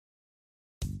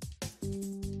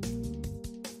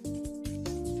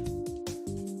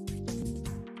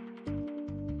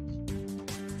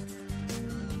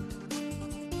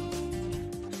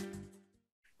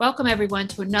Welcome everyone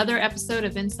to another episode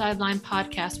of Inside Lyme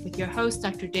Podcast with your host,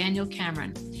 Dr. Daniel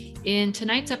Cameron. In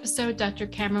tonight's episode, Dr.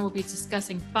 Cameron will be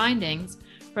discussing findings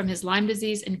from his Lyme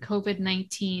disease and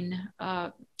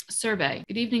COVID-19 survey.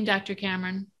 Good evening, Dr.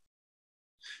 Cameron.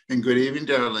 And good evening,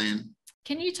 Darlene.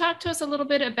 Can you talk to us a little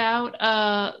bit about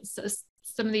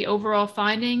some of the overall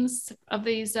findings of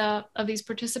these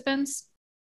participants?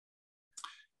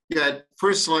 Yeah, I'd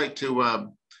first like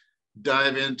to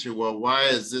dive into, well, why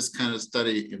is this kind of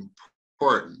study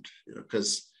important?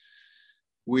 Because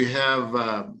we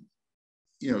have,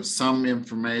 some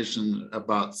information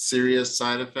about serious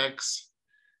side effects,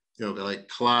 like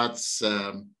clots,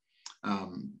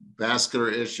 vascular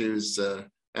issues,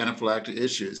 anaphylactic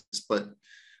issues, but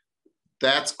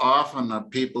that's often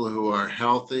people who are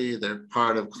healthy. They're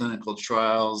part of clinical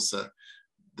trials.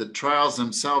 The trials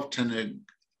themselves tend to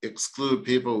exclude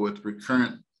people with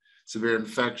recurrent severe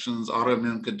infections,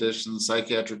 autoimmune conditions,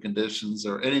 psychiatric conditions,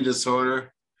 or any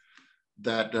disorder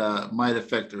that might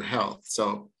affect their health.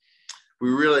 So we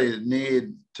really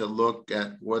need to look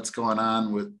at what's going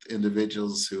on with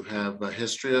individuals who have a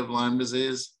history of Lyme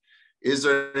disease. Is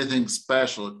there anything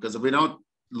special? Because if we don't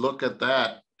look at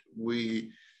that,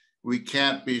 we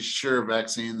can't be sure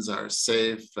vaccines are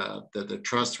safe, that they're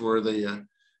trustworthy.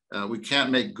 We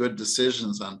can't make good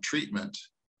decisions on treatment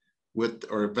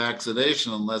or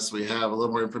vaccination unless we have a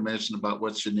little more information about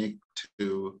what's unique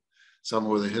to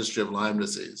someone with a history of Lyme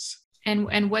disease.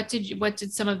 And what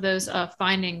did some of those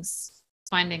findings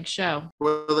show?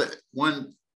 Well,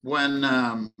 when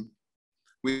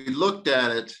we looked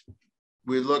at it,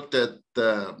 we looked at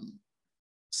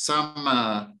some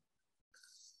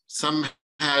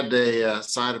had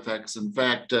side effects. In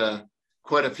fact,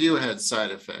 quite a few had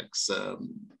side effects.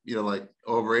 Like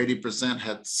over 80%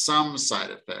 had some side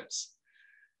effects.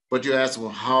 But you ask, well,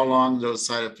 how long those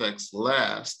side effects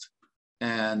last?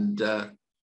 And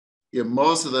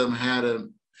most of them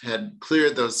had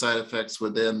cleared those side effects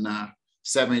within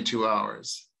 72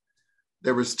 hours.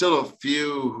 There were still a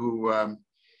few who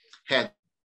had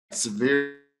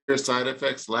severe side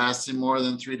effects lasting more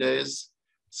than 3 days.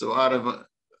 So out of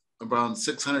around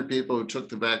 600 people who took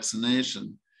the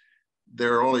vaccination,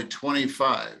 there are only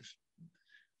 25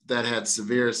 that had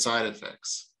severe side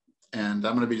effects. And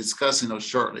I'm going to be discussing those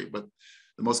shortly, but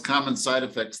the most common side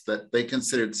effects that they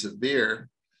considered severe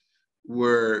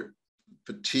were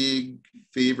fatigue,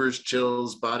 fevers,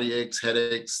 chills, body aches,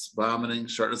 headaches, vomiting,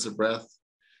 shortness of breath,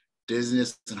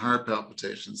 dizziness, and heart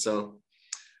palpitations.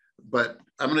 But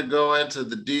I'm going to go into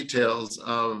the details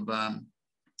of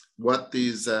what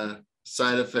these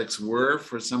side effects were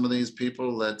for some of these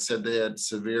people that said they had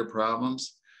severe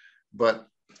problems. But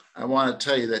I want to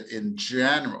tell you that in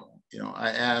general, I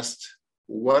asked,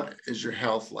 what is your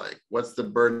health like? What's the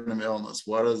burden of illness?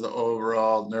 What is the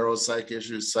overall neuropsych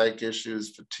issues, psych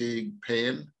issues, fatigue,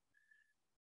 pain?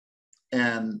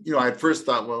 And, I at first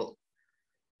thought, well,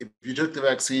 if you took the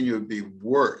vaccine, you would be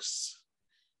worse,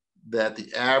 that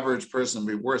the average person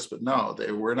would be worse, but no,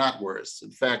 they were not worse.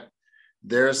 In fact,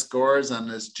 their scores on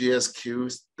this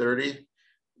GSQ 30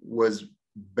 was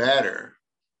better.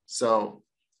 So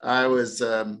I was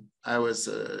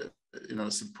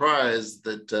surprised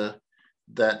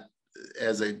that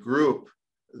as a group,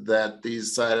 that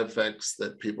these side effects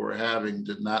that people were having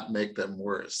did not make them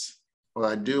worse. Well,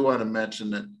 I do want to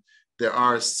mention that there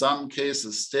are some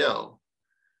cases still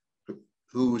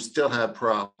who still have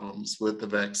problems with the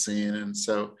vaccine. And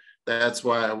so that's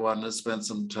why I wanted to spend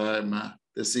some time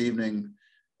this evening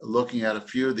looking at a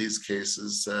few of these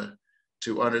cases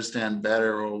to understand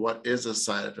better, or what is a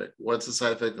side effect? What's a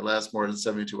side effect that lasts more than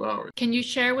 72 hours? Can you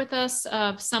share with us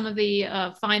some of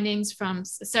the findings from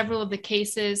several of the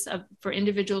cases for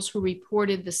individuals who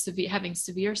reported having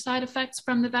severe side effects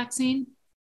from the vaccine?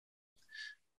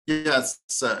 Yes,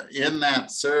 in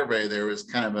that survey, there was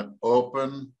kind of an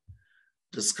open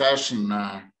discussion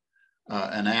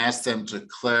and asked them to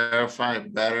clarify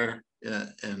better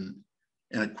in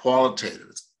a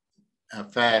qualitative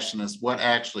fashion as what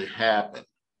actually happened.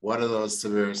 What are those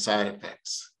severe side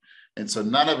effects? And so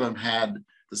none of them had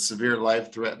the severe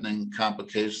life-threatening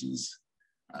complications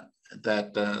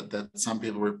that some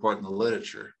people report in the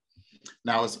literature.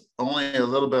 Now, it's only a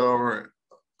little bit over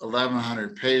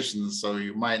 1,100 patients, so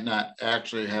you might not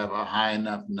actually have a high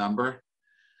enough number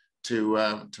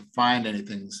to find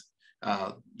anything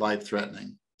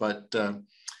life-threatening. But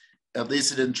at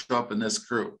least it didn't show up in this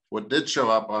group. What did show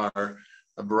up are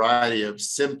a variety of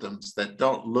symptoms that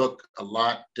don't look a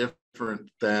lot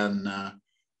different than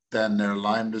their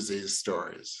Lyme disease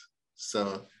stories.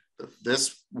 So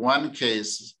this one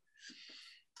case,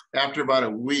 after about a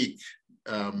week,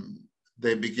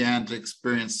 they began to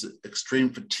experience extreme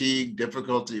fatigue,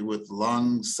 difficulty with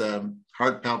lungs,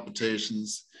 heart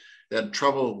palpitations. They had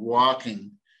trouble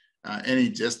walking any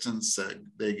distance.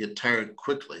 They get tired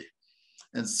quickly.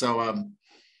 And so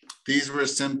these were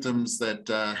symptoms that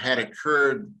had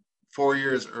occurred 4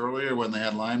 years earlier when they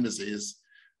had Lyme disease,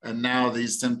 and now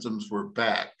these symptoms were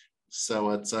back. So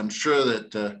I'm sure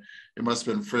that it must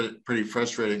have been pretty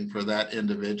frustrating for that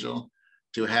individual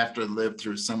to have to live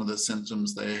through some of the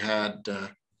symptoms they had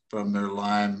from their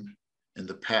Lyme in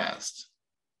the past.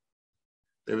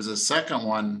 There was a second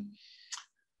one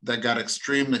that got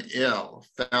extremely ill,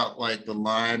 felt like the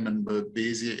Lyme and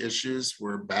Babesia issues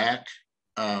were back.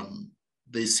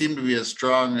 They seem to be as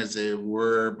strong as they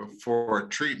were before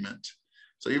treatment.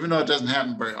 So even though it doesn't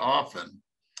happen very often,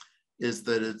 is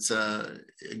that it's,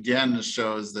 again, it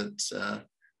shows that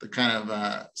the kind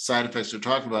of side effects we're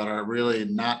talking about are really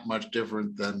not much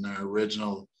different than the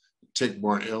original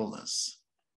tick-borne illness.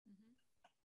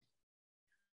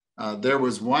 There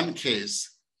was one case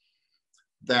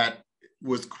that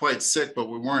was quite sick, but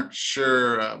we weren't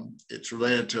sure it's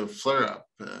related to a flare-up.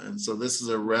 And so this is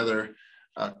a rather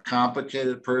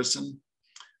complicated person.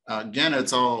 Again,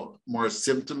 it's all more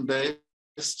symptom-based.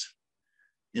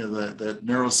 You know, the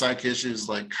neuropsych issues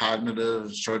like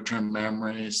cognitive, short-term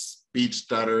memory, speech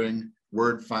stuttering,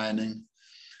 word finding,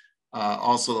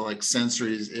 also like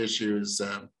sensory issues.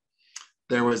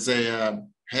 There was a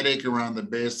headache around the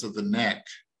base of the neck.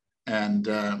 And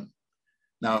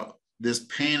now this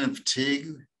pain and fatigue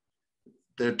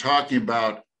they're talking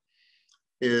about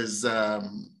is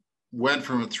went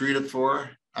from a 3 to 4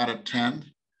 out of 10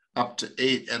 up to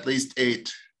 8, at least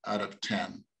 8 out of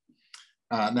 10.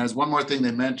 And there's one more thing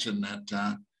they mentioned,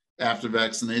 that after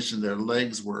vaccination, their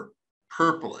legs were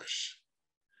purplish.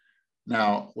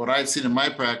 Now, what I've seen in my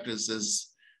practice is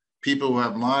people who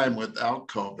have Lyme without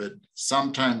COVID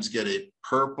sometimes get a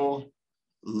purple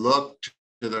look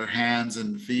to their hands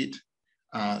and feet.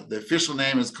 The official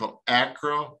name is called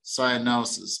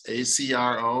acrocyanosis,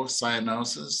 ACRO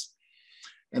cyanosis,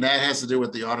 and that has to do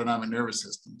with the autonomic nervous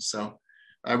system. So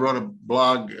I wrote a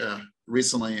blog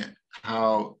recently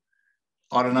how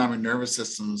autonomic nervous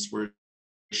systems were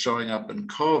showing up in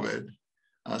COVID,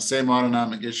 same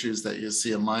autonomic issues that you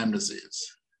see in Lyme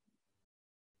disease.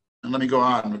 And let me go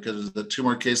on because the 2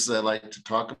 more cases I'd like to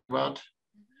talk about.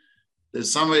 There's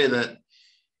somebody that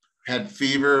had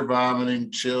fever,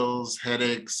 vomiting, chills,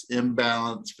 headaches,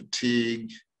 imbalance,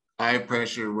 fatigue, eye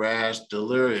pressure, rash,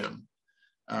 delirium,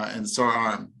 and sore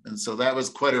arm. And so that was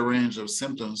quite a range of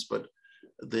symptoms, but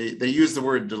they use the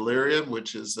word delirium,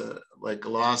 which is like a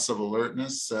loss of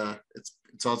alertness.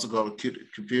 It's also called a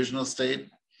confusional state.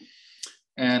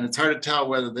 And it's hard to tell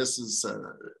whether this is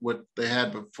what they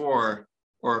had before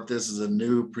or if this is a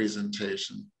new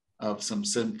presentation of some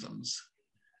symptoms.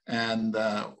 And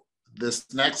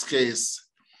this next case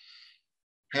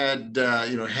had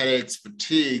headaches,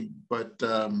 fatigue, but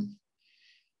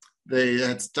they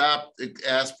had stopped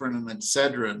aspirin and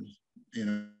Excedrin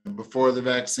before the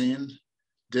vaccine,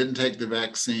 didn't take the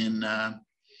vaccine,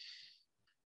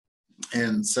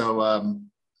 and so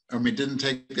didn't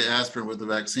take the aspirin with the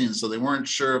vaccine, so they weren't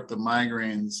sure if the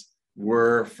migraines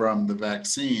were from the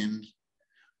vaccine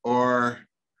or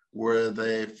were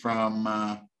they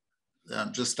from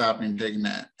just stopping taking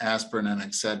that aspirin and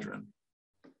Excedrin.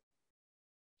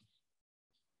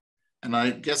 And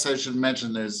I guess I should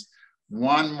mention there's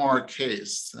one more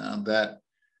case that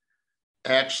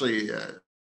actually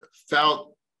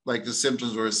felt like the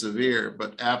symptoms were severe,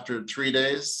 but after 3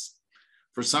 days,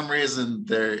 for some reason,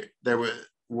 there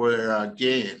were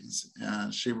gains.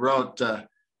 She wrote a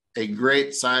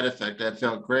great side effect. I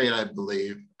felt great, I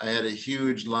believe. I had a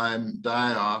huge Lyme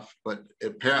die-off, but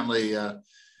apparently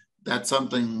that's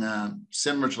something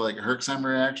similar to like a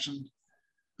Herxheimer reaction,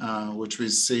 which we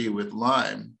see with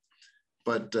Lyme.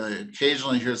 But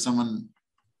occasionally hear someone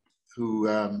who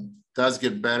does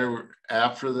get better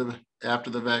after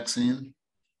the vaccine.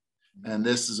 And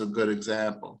this is a good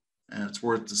example, and it's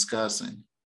worth discussing.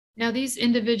 Now, these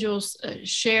individuals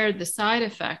shared the side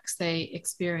effects they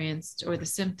experienced or the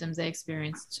symptoms they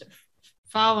experienced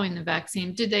following the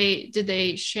vaccine. Did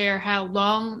they share how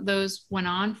long those went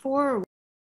on for?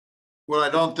 Well, I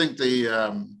don't think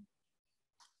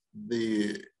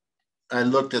I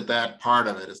looked at that part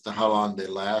of it as to how long they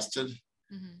lasted.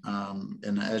 Mm-hmm.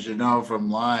 And as you know from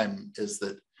Lyme, is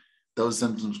that those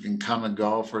symptoms can come and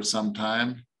go for some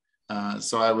time.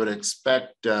 So I would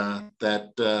expect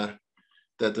that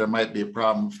there might be a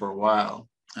problem for a while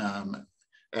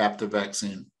after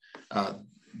vaccine.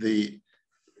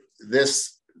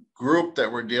 This group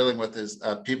that we're dealing with is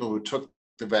people who took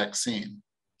the vaccine.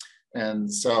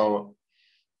 And so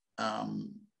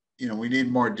we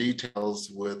need more details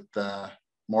with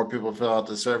more people fill out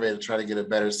the survey to try to get a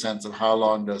better sense of how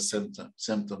long those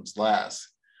symptoms last.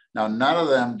 Now, none of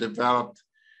them developed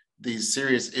these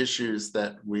serious issues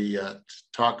that we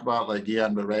talk about, like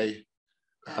Guillain-Barré,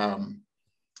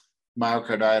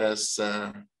 myocarditis,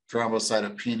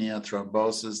 thrombocytopenia,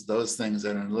 thrombosis, those things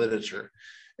that are in literature.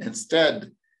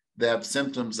 Instead, they have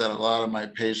symptoms that a lot of my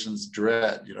patients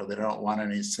dread. They don't want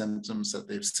any symptoms that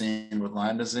they've seen with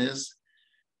Lyme disease.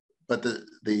 But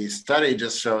the study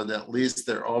just showed that at least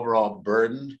their overall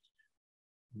burden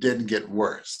didn't get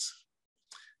worse.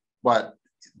 But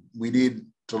we need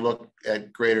to look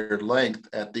at greater length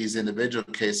at these individual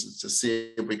cases to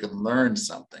see if we can learn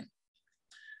something.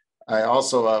 I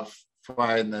also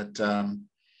find that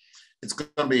it's going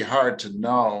to be hard to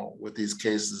know with these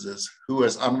cases is who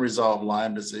has unresolved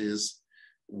Lyme disease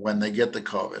when they get the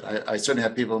COVID. I certainly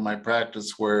have people in my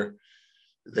practice where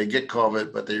they get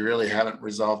COVID, but they really haven't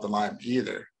resolved the Lyme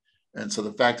either. And so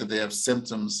the fact that they have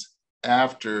symptoms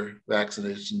after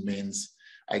vaccination means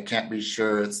I can't be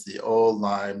sure it's the old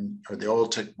Lyme or the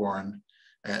old Tick-Borne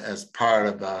as part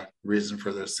of a reason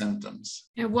for their symptoms.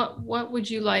 And what would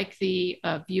you like the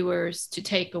viewers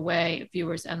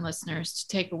and listeners to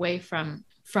take away from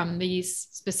these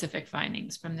specific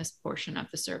findings from this portion of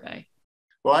the survey?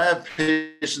 Well, I have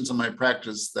patients in my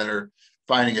practice that are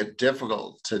finding it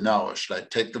difficult to know, should I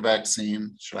take the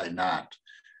vaccine, should I not?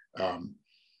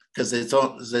 Because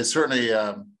they certainly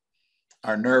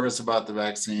are nervous about the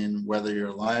vaccine, whether you're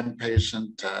a Lyme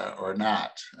patient or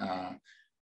not.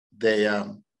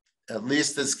 At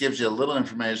least this gives you a little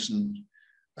information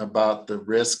about the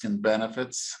risk and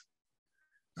benefits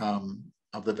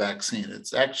of the vaccine.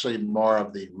 It's actually more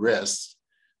of the risk,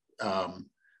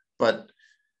 but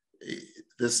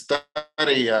this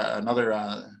study,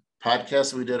 another podcast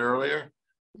that we did earlier,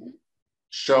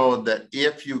 showed that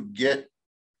if you get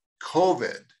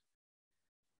COVID,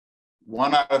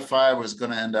 1 out of 5 was going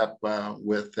to end up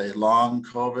with a long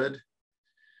COVID.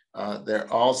 Their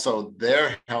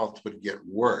health would get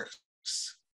worse.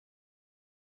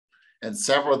 And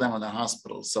several of them in the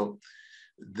hospital. So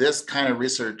this kind of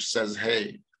research says,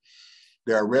 hey,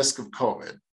 there are risks of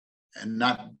COVID and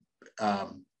not,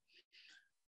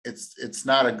 it's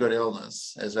not a good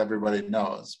illness, as everybody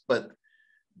knows, but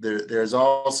there's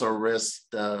also risk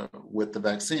with the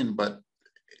vaccine, but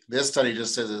this study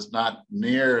just says it's not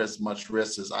near as much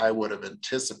risk as I would have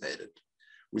anticipated.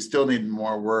 We still need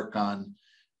more work on,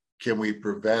 can we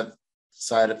prevent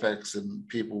side effects in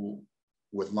people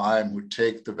with Lyme who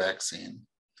take the vaccine,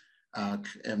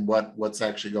 and what's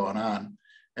actually going on.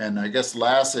 And I guess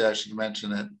lastly, I should mention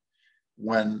that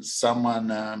when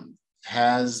someone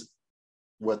has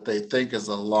what they think is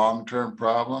a long-term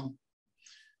problem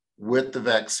with the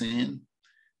vaccine,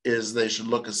 is they should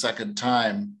look a second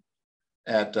time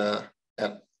at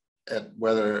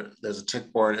whether there's a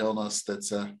tick-borne illness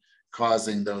that's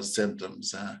causing those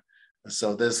symptoms.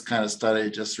 So this kind of study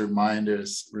just reminds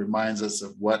us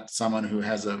of what someone who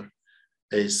has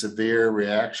a severe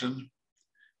reaction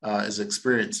is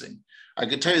experiencing. I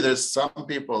can tell you there's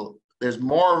there's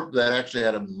more that actually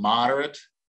had a moderate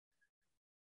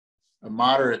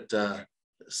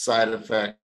side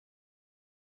effect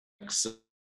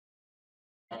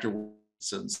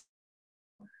afterwards,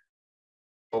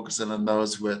 focusing on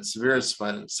those who had severe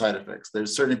side effects.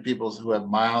 There's certainly people who have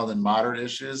mild and moderate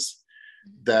issues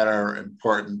that are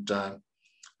important,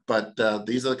 but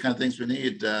these are the kind of things we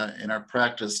need in our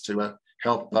practice to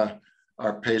help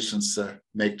our patients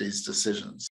make these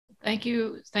decisions. Thank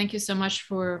you so much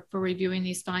for reviewing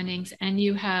these findings. And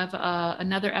you have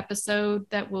another episode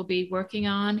that we'll be working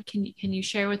on. Can you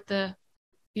share with the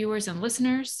viewers and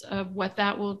listeners of what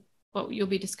you'll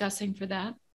be discussing for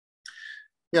that?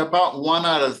 Yeah, about 1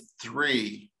 out of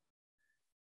 3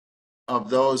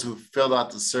 of those who filled out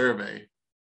the survey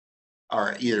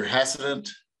are either hesitant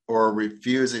or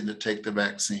refusing to take the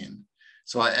vaccine.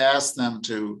 So I asked them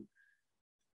to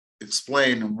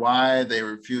explain why they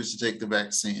refused to take the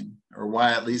vaccine, or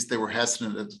why at least they were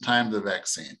hesitant at the time of the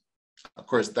vaccine. Of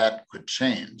course, that could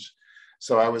change.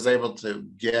 So I was able to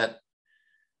get a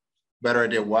better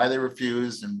idea why they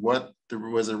refused and what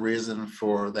was a reason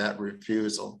for that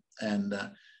refusal. And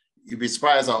you'd be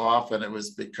surprised how often it was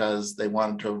because they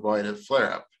wanted to avoid a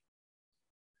flare-up.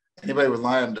 Anybody with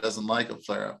Lyme doesn't like a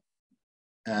flare-up.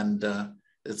 And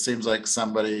it seems like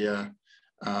somebody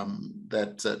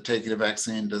that's taking a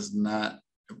vaccine does not,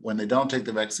 when they don't take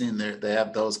the vaccine, they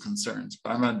have those concerns.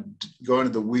 But I'm going to go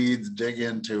into the weeds, dig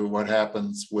into what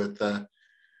happens with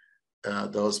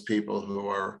those people who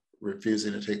are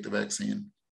refusing to take the vaccine.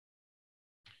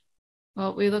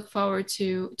 Well, we look forward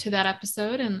to that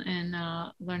episode and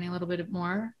learning a little bit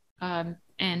more.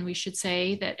 And we should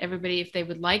say that everybody, if they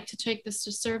would like to take this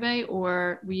survey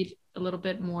or read a little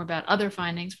bit more about other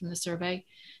findings from the survey,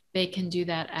 they can do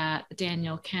that at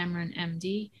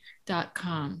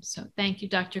danielcameronmd.com. So thank you,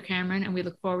 Dr. Cameron, and we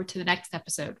look forward to the next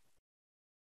episode.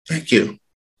 Thank you.